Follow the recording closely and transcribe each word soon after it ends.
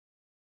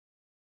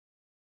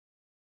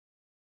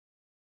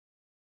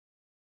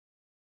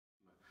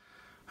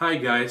Hi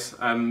guys,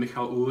 I'm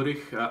Michal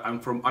Ulrich. I'm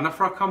from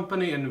ANAFRA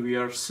company and we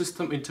are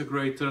system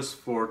integrators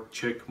for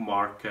Czech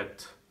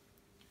market.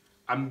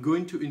 I'm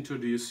going to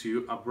introduce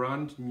you a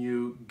brand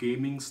new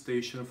gaming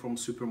station from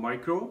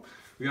Supermicro.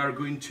 We are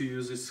going to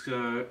use this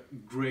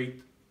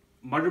great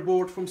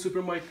motherboard from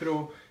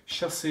Supermicro,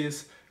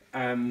 chassis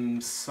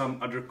and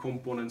some other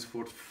components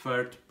for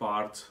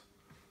third-party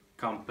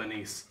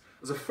companies.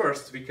 So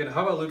first we can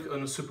have a look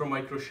on a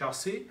Supermicro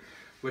chassis,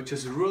 which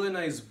is really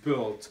nice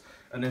build.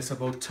 And it's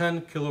about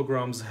 10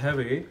 kilograms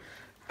heavy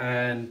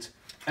and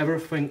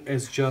everything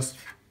is just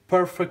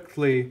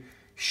perfectly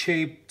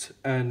shaped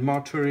and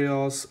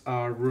materials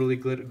are really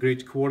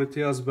great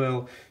quality as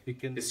well.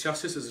 This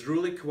chassis is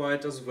really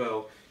quiet as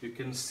well. You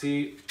can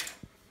see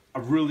a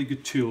really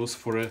good tools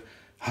for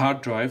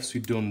hard drives.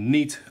 You don't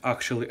need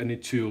actually any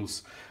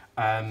tools.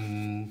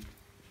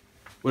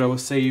 What I would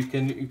say, you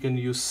can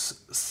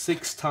use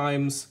 6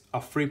 times a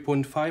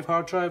 3.5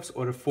 hard drives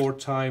or a 4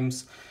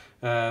 times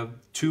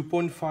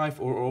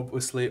 2.5 or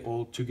obviously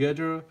all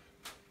together.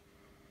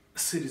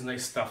 See this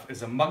nice stuff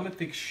is a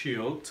magnetic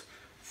shield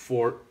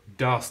for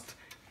dust.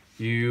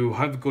 You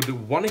have got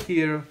one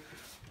here,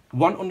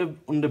 one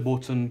on the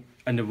bottom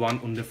and the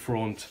one on the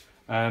front.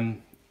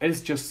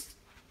 It's just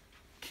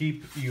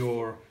keep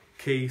your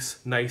case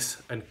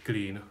nice and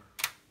clean.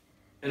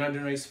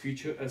 Another nice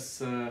feature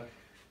is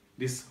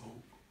this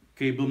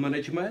cable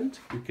management.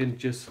 You can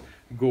just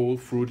go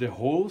through the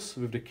holes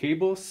with the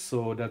cables,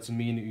 so that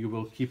means you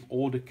will keep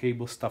all the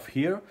cable stuff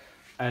here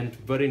and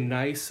very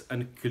nice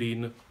and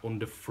clean on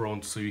the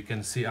front, so you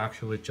can see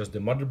actually just the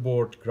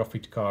motherboard,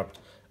 graphic card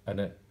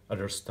and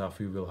other stuff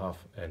you will have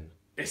in.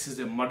 This is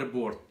the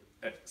motherboard.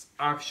 It's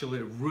actually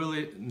a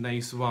really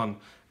nice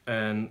one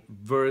and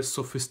very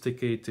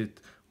sophisticated,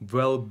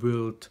 well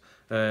built,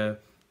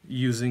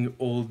 using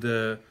all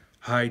the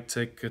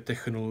high-tech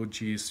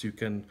technologies you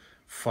can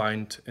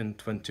find in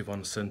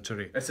 21st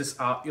century. This is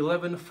a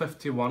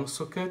 1151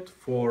 socket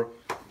for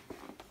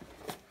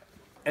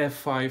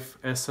F5,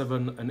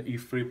 S7 and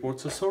E3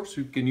 processors.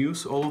 You can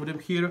use all of them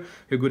here.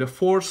 You've got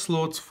 4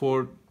 slots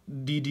for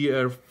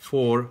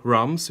DDR4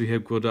 RAMs. We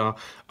have got a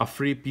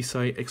 3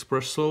 PCI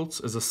Express slots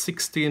as a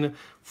 16,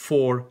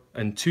 4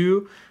 and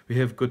 2. We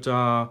have got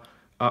a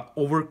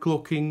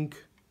overclocking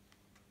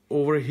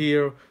over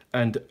here,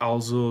 and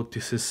also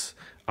this is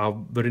a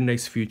very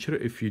nice feature.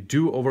 If you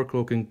do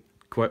overclocking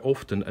quite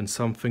often and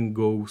something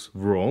goes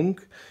wrong,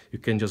 you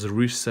can just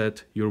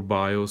reset your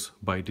BIOS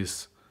by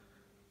this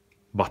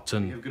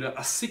button. We've got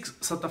a 6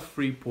 SATA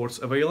 3 ports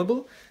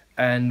available,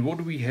 and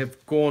what we have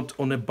got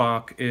on the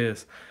back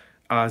is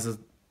on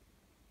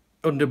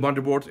the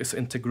motherboard is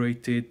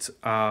integrated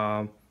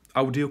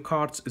audio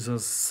cards is a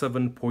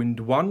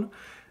 7.1.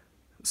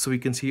 So we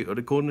can see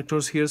the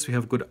connectors here. So we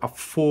have got a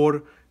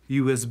 4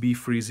 USB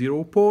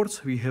 3.0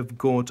 ports. We have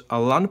got a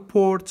LAN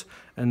port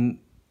and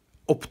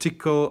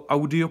optical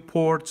audio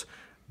port,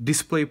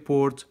 display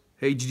port,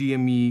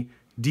 HDMI,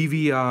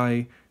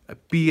 DVI,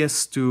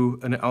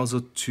 PS2 and also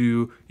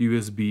 2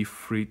 USB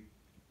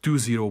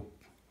 3.2.0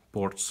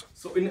 ports.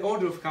 So in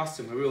order of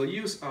custom, we will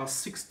use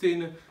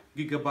 16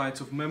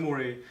 gigabytes of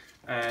memory,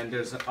 and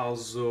there's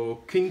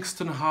also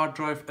Kingston hard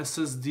drive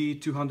SSD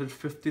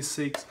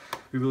 256.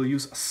 We will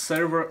use a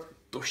server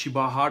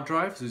Toshiba hard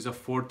drive. These are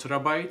 4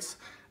 terabytes,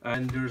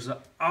 and there's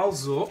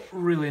also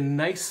really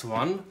nice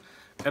one,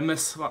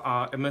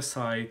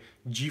 MSI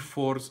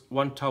GeForce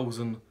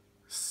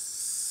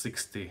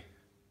 1060.